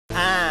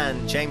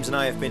and James and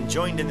I have been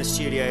joined in the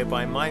studio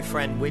by my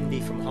friend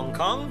Windy from Hong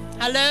Kong.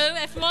 Hello,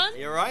 everyone.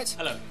 You all right?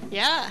 Hello.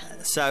 Yeah.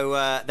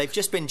 So they've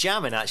just been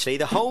jamming, actually.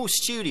 The whole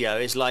studio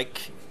is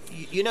like...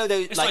 You know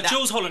those... It's like that,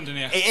 Jules Holland in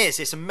here. It is.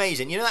 It's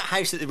amazing. You know that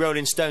house that the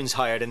Rolling Stones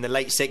hired in the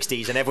late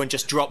 60s and everyone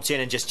just dropped in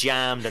and just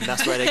jammed and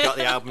that's where they got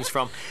the albums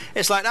from?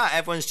 It's like that.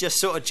 Everyone's just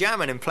sort of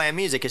jamming and playing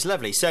music. It's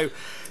lovely. So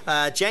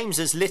James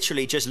has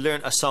literally just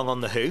learnt a song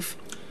on the hoof,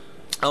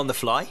 on the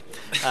fly,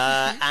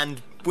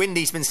 and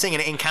Windy's been singing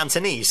it in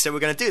Cantonese, so we're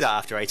going to do that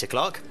after 8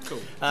 o'clock. Cool.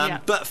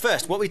 But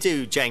first, what we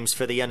do, James,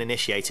 for the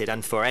uninitiated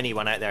and for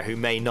anyone out there who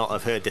may not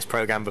have heard this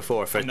programme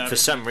before for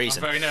some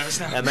reason. I'm very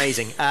nervous now.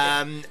 Amazing.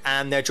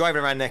 And they're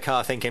driving around their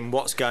car thinking,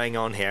 what's going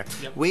on here?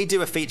 Yep. We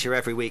do a feature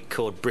every week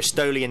called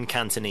Bristolian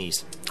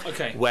Cantonese.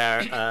 Okay.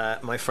 Where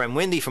my friend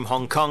Windy from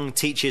Hong Kong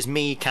teaches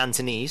me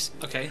Cantonese.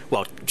 Okay.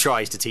 Well,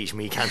 tries to teach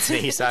me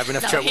Cantonese. I have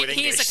enough trouble with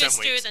English He's a good some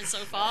weeks. student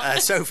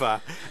so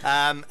far.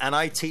 And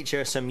I teach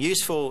her some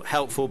useful,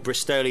 helpful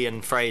Bristolian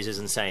phrases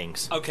and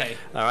sayings. Okay.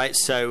 All right.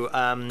 So,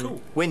 cool.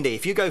 Windy,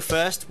 if you go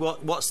first,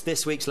 what's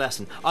this week's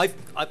lesson? I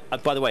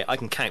by the way, I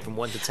can count from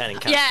 1 to 10 in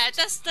Cantonese. Yeah,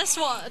 that's the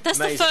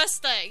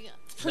first thing.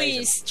 Please,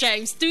 Amazing.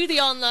 James, do the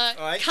honour.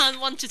 All right. Count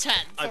 1 to 10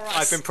 for us.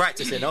 I've been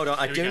practicing. Hold on.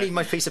 I do need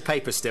my piece of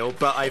paper still,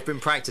 but I've been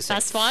practicing.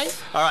 That's fine.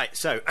 All right.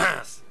 So.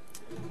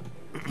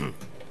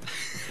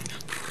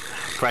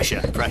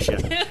 Pressure.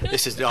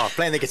 This is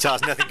playing the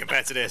guitar's nothing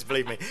compared to this.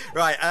 Believe me.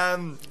 Right.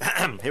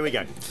 Here we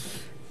go.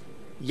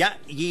 Ya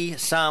yi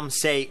sam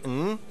say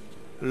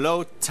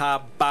lo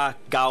ta ba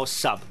gao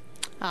sub.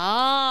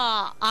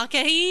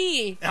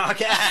 Okay.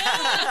 Okay.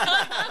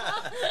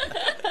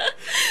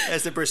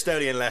 There's the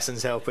Bristolian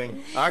lessons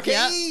helping. Okay.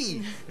 Yep.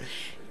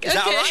 Is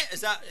that Okay. all right?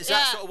 Is that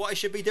sort of what I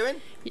should be doing?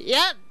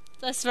 Yeah,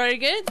 that's very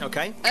good.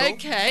 Okay. Cool.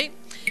 Okay.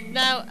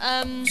 Now,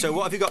 So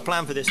what have you got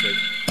planned for this week?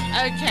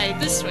 okay,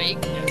 this week,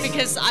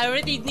 because I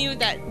already knew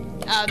that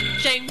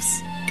James,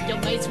 your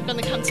mates, were going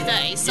to come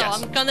today, so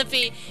Yes. I'm going to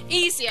be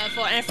easier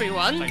for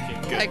everyone. Thank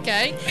you. Good.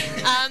 Okay.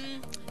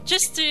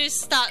 Just to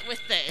start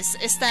with this,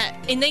 is that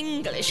in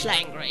English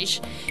language,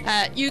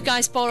 you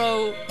guys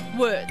borrow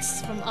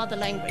words from other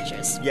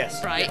languages.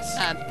 Yes. Right?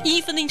 Yes.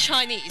 Even in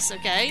Chinese,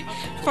 okay?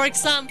 For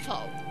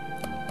example,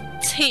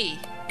 tea.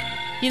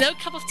 You know,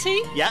 cup of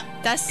tea? Yeah.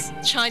 That's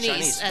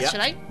Chinese, yeah.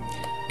 actually.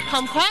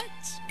 Kumquat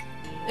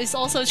is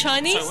also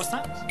Chinese. So what's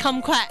that?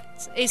 Kumquat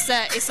is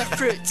a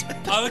fruit.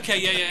 Oh, okay.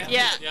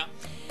 Yeah.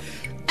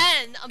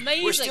 And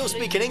amazingly, We're still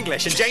speaking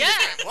English, and James.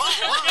 Yeah. What?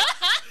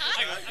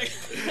 Hang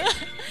on.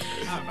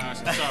 How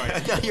embarrassing. Sorry.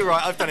 No, you're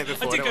right. I've done it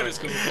before. I did don't go worry. to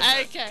school.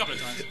 Okay. A couple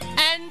of times.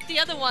 And the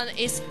other one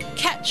is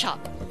ketchup.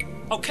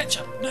 Oh,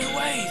 ketchup. No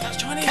way. That's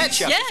Chinese.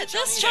 Ketchup. Yeah,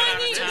 that's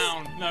Chinese.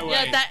 Town. No way.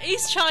 Yeah, that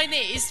is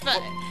Chinese,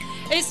 but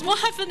it's what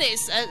happened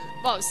is,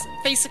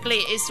 basically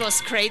it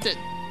was created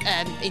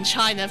in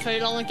China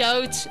very long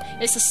ago.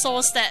 It's a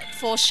sauce that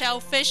for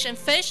shellfish and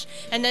fish,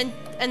 and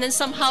then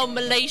somehow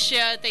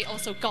Malaysia they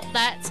also got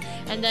that,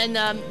 and then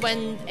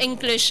when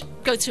English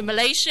go to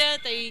Malaysia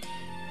they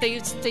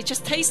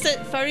just tasted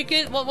very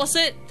good. What was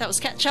it? That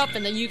was ketchup,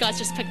 and then you guys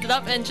just picked it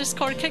up and just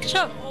called it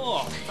ketchup.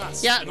 Oh,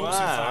 that's Yeah. an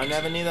awesome Wow, I fact.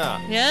 never knew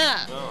that.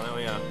 Yeah. Oh, there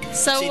we are.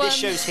 So See, this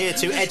show's here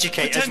to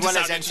educate as Pretend to well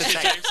as sound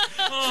entertain. interesting.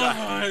 Oh,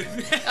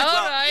 no.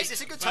 all right. Is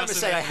this a good time to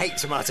say I hate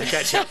tomato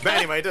ketchup? But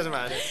anyway, it doesn't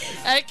matter.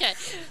 Okay,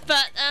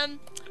 but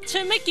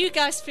to make you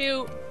guys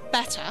feel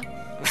better,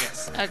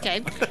 Yes.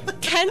 okay,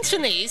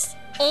 Cantonese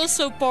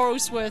also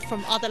borrows words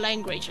from other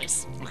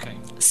languages. Okay.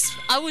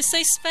 I would say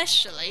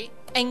especially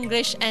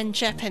English and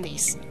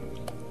Japanese.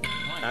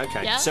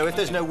 Okay. Yeah. So if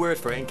there's no word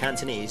for it in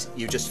Cantonese,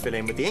 you just fill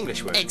in with the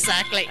English word.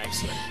 Exactly.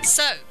 Excellent.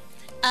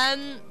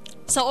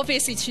 So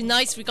obviously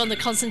tonight we're going to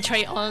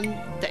concentrate on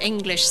the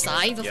English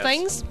side of Yes.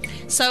 things.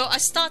 So I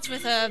start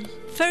with a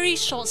very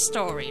short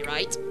story,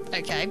 right?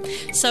 Okay.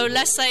 So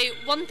let's say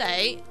one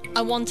day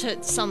I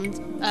wanted some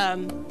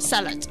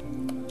salad.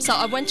 So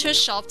I went to a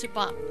shop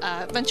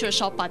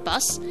by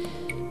bus.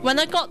 When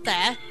I got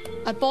there,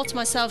 I bought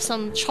myself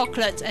some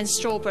chocolate and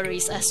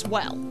strawberries as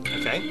well.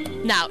 Okay.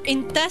 Now,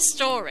 in that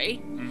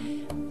story,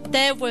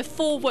 there were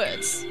 4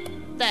 words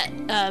that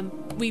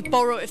we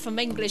borrow it from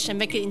English and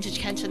make it into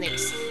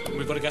Cantonese.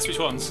 We've got to guess which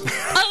ones.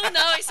 Oh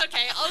no, it's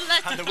okay.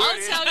 And the word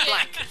is I'll tell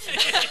blank.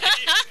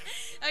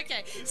 you.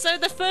 Okay, so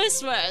the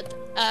first word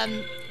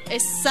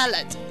is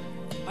salad.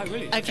 Oh,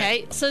 really?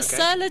 Okay, so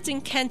salad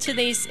in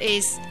Cantonese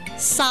is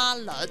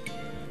salad.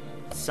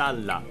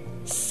 Sala.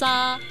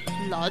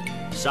 Salad.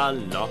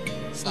 Sala.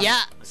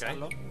 Yeah, Okay.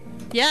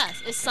 yeah,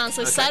 it sounds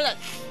like salad,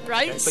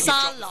 right? Okay, but you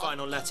dropped the Salad.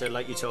 final letter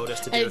like you told us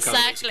to do. a couple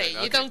of weeks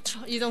Exactly. ago.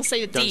 Okay. You don't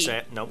say the Don't D. say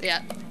it, nope.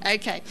 Yeah.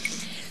 Okay.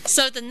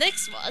 So the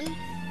next one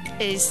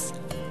is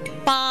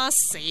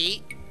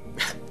basi.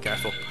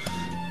 Careful.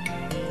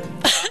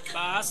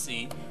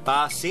 Basi.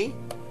 Basi.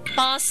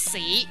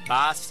 Basi.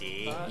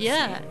 Basi.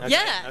 Yeah. Okay,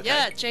 Yeah. okay.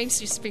 Yeah.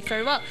 James, you speak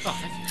very well. Oh,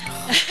 thank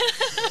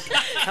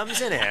you.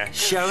 Comes in here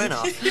showing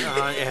off.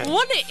 Oh, yeah.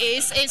 What it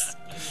is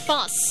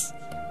bus.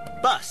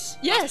 Bus.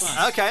 Yes.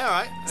 Bus. Okay. All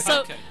right.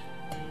 So Okay.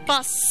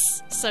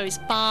 bus, so it's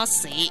巴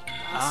士.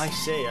 I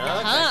see. Okay.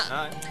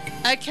 Alright.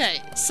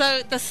 Okay,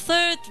 so the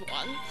third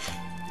one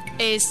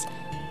is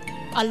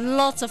a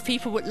lot of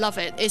people would love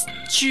it. It's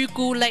朱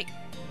古力.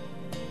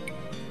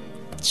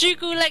 朱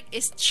古力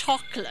is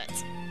chocolate.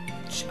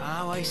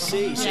 Oh, I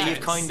see. So Yes.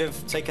 you've kind of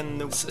taken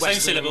the Same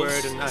Western syllables.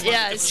 word and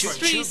Yeah, it's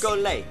three-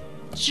 Chocolate.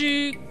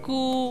 朱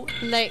古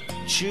力.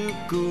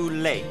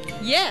 Chocolate.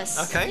 Yes.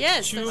 Okay.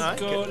 Yes. Alright,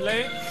 good.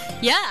 Chocolate.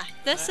 Yeah,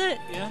 that's it.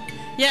 Yeah.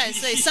 Yeah,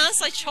 so it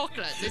sounds like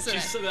chocolate, isn't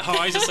Just it? her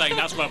eyes are saying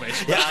that's rubbish.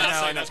 Yeah, That's I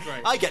know. saying that's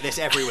great. I get this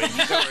every week.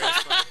 Don't worry,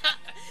 it's fine.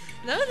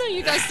 No,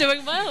 you guys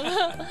doing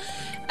well.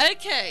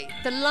 Okay,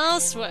 the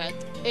last word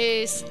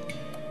is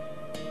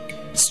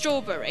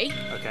strawberry.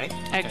 Okay.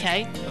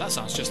 Okay. Well, that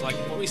sounds just like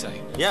what we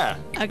say. Yeah.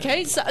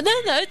 Okay, so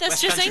no, that's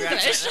West just Country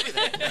English. accent and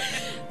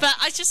everything. But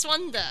I just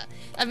wonder.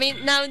 I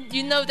mean, now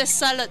you know the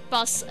salad,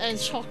 bus, and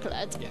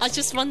chocolate. Yes. I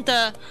just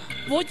wonder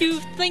what you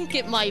think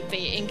it might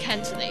be in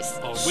Cantonese.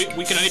 Oh, we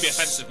can only be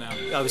offensive now.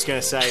 I was going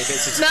to say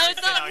this is. No,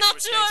 we're not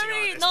to skating on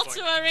worry, at this not point.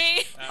 to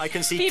worry. I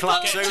can see People-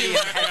 Clarksonian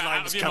Get out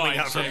headlines of your coming mind,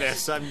 out from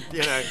James.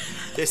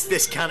 this.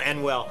 This can't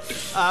end well.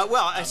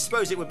 Well, I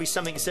suppose it would be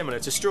something similar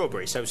to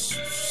strawberry. So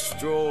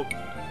strawberry.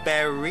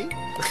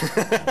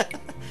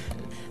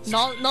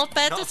 Not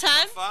better Not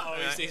time. far. Oh,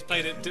 he's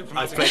played it I've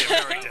diplomatically. played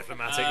it very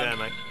diplomatic there,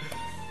 mate.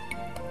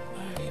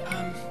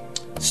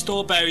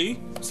 Strawberry,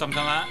 something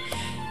like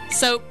that.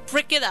 So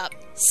break it up.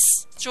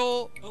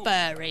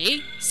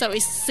 Strawberry. So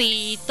it's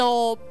士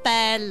多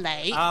啤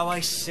梨. Oh,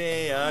 I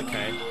see.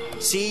 Okay.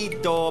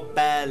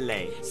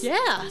 Strawberry.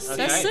 Yeah,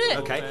 that's it.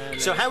 Okay.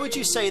 So how would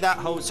you say that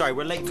whole? Sorry,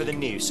 we're late for the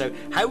news. So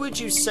how would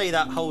you say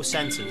that whole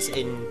sentence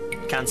in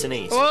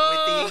Cantonese with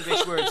the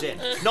English words in?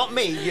 Not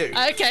me, you.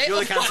 Okay, You're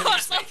the of Cantonese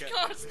course, speaker. of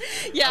course.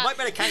 I Yeah. might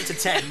better count to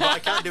 10, but I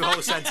can't do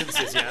whole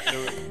sentences yet.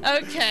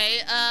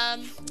 Okay.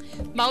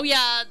 某日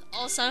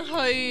我想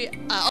去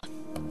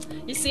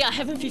You see, I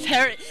haven't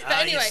prepared it. But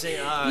Ah, you anyway, see,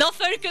 ah. not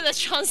very good at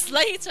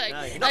translating.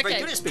 No, you're not very Okay.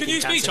 good at speaking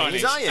Can you speak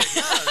Cantonese, Chinese? are you?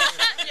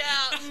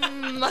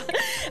 No.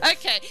 Yeah.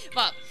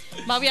 OK，but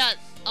某日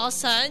我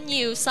想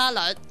要沙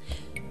律，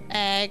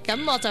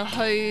咁我就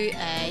去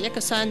一個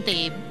商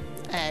店，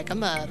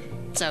咁啊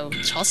就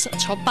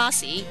坐巴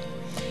士。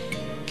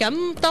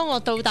咁當我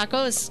到達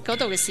嗰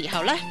度嘅時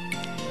候咧，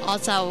我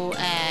就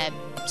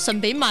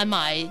順便買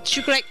埋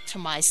朱古力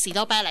同埋士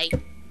多啤梨。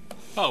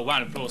Oh,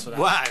 round of applause for that.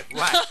 Wow,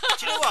 wow.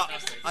 Do you know what?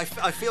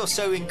 I feel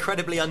so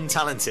incredibly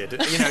untalented.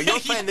 You know, you're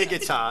playing the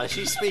guitar,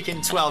 she's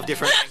speaking 12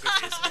 different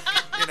languages.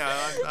 You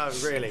know,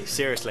 really,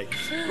 seriously.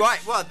 Right,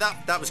 well,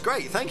 that was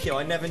great. Thank you.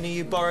 I never knew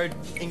you borrowed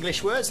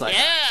English words like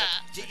that.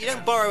 Yeah. You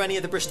don't borrow any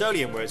of the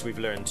Bristolian words we've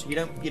learned. You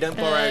don't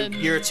borrow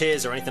your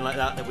tears or anything like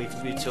that we've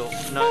taught.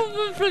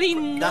 No. Probably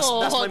not.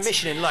 That's my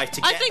mission in life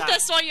to get I think that.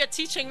 that's why you're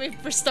teaching me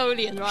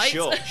Bristolian, right?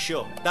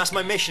 Sure. That's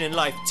my mission in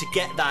life, to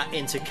get that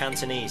into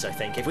Cantonese, I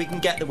think. If we can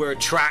get the word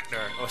tractor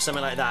or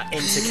something like that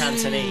into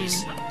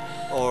Cantonese.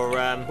 Or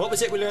what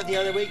was it we learnt the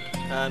other week?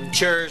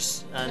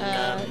 Churs and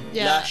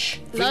yeah. lush.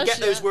 If we can Lush, get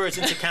those yeah. words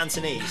into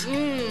Cantonese,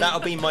 that'll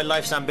be my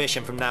life's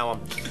ambition from now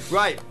on.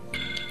 Right.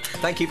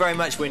 Thank you very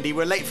much, Wendy.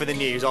 We're late for the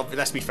news.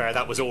 Let's be fair,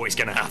 that was always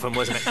going to happen,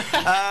 wasn't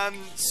it?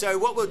 So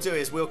what we'll do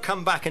is we'll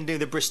come back and do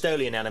the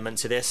Bristolian element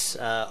to this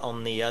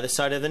on the other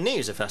side of the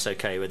news, if that's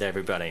okay with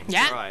everybody.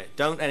 Yeah. Right.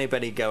 Don't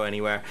anybody go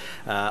anywhere.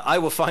 I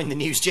will find the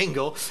news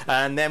jingle,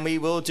 and then we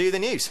will do the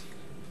news.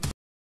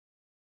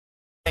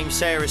 James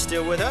Sayer is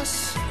still with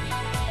us.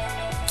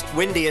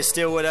 Wendy is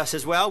still with us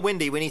as well.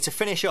 Wendy, we need to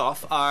finish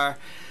off our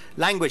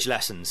language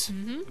lessons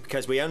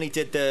because we only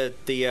did the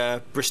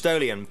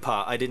Bristolian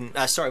part. I didn't.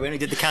 We only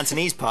did the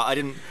Cantonese part. I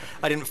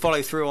didn't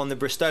follow through on the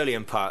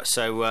Bristolian part.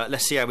 So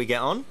let's see how we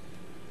get on.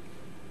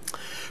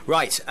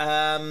 Right.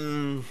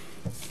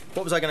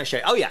 What was I going to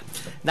show? Oh yeah.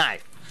 Now,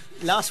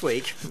 last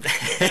week,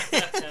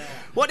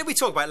 what did we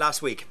talk about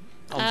last week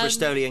on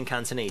Bristolian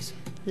Cantonese?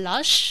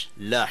 Lush.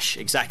 Lush.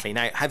 Exactly.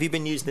 Now, have you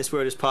been using this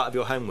word as part of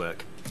your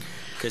homework?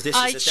 Because this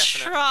I is a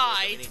definite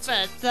tried,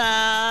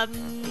 but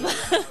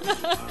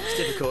it's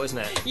difficult, isn't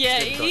it? Yeah,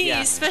 It's difficult, it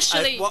is,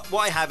 especially- what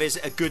I have is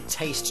a good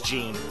taste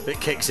gene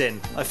that kicks in.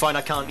 I find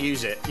I can't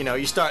use it. You know,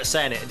 you start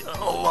saying it,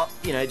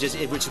 it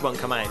just won't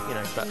come out. You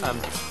know, but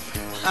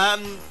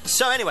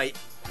so anyway,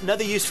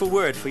 another useful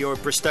word for your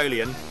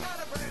Bristolian: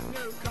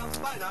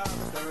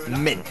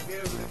 mint.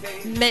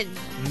 mint.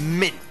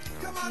 Mint.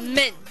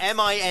 Mint.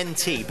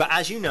 M-I-N-T. But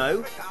as you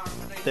know,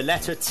 the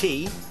letter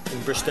T in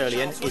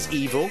Bristolian is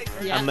evil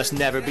Yeah. and must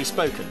never be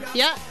spoken.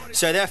 Yeah.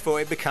 So therefore,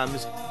 it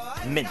becomes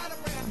mint.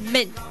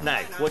 Mint. Now,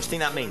 what do you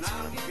think that means?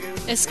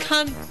 It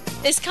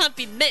can't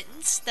be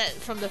mint that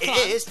from the It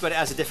plant. is, but it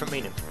has a different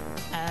meaning.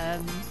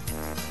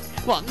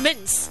 What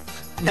mints?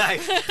 No.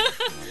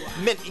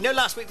 Mint. You know,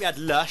 last week we had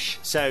lush,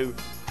 so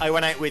I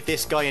went out with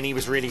this guy and he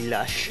was really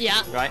lush.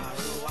 Yeah. Right?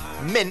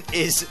 Mint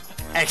is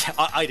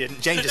I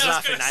didn't. James is I was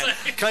laughing gonna now.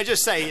 say. Can I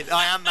just say,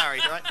 I am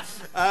married, right?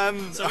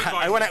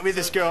 I went out with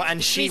this girl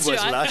and she Me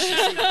was too, lush.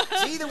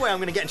 So either way, I'm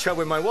going to get in trouble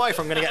with my wife.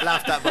 I'm going to get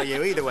laughed at by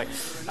you. Either way.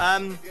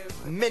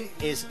 Mint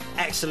is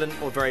excellent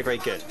or very, very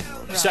good.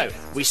 Right. So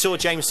we saw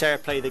James Sarah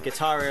play the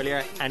guitar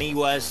earlier and he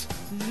was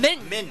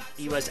Mint. mint.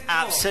 He was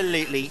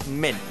absolutely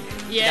mint.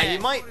 Yeah. Now you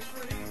might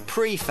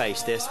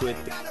preface this with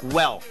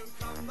well.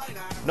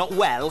 Not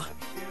well.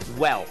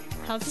 Well.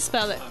 How to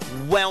spell it?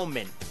 Well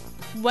mint.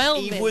 Well,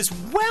 He was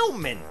well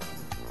mint.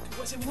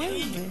 Was it Well,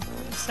 me? mint.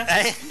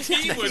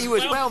 He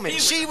was well mint.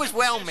 She was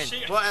well mint.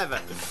 She- Whatever.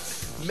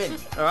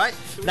 Mint. All right.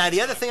 Now the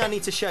other thing I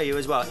need to show you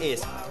as well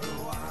is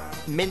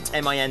mint,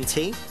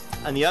 M-I-N-T,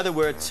 and the other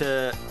word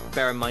to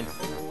bear in mind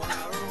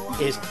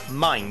is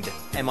mind,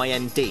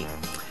 M-I-N-D.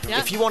 Yeah.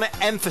 If you want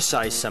to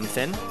emphasise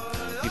something,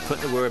 you put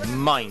the word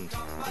mind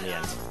in the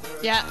end.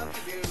 Yeah.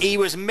 He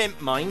was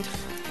mint mind.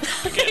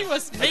 He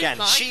was mint. Again,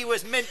 mind. she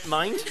was mint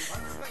mind.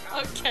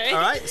 Okay. All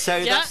right. So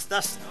Yeah.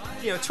 that's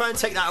try and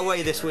take that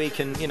away this week,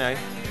 and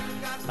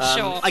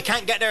Sure. I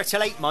can't get there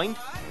till 8 mind.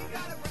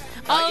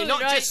 Oh, You're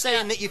not right, just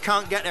saying yeah. that you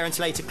can't get there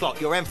until 8 o'clock.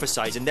 You're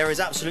emphasising there is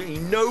absolutely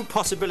no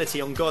possibility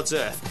on God's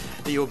earth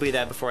that you'll be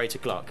there before 8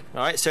 o'clock.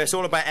 All right. So it's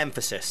all about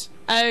emphasis.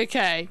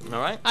 Okay. All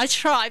right. I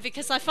try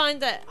because I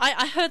find that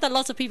I heard a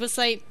lot of people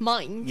say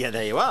mine, Yeah.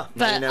 There you are.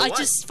 Now but you know I why.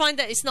 just find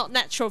that it's not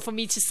natural for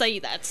me to say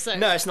that. So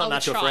No, it's not I will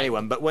natural for try.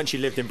 anyone. But once you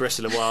lived in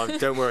Bristol a while,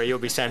 don't worry, you'll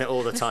be saying it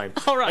all the time.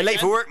 All right, I'm late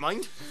then. for work,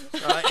 mind.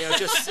 All right, it'll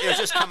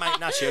just come out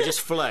naturally. It'll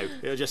just flow.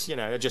 It'll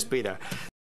just be there.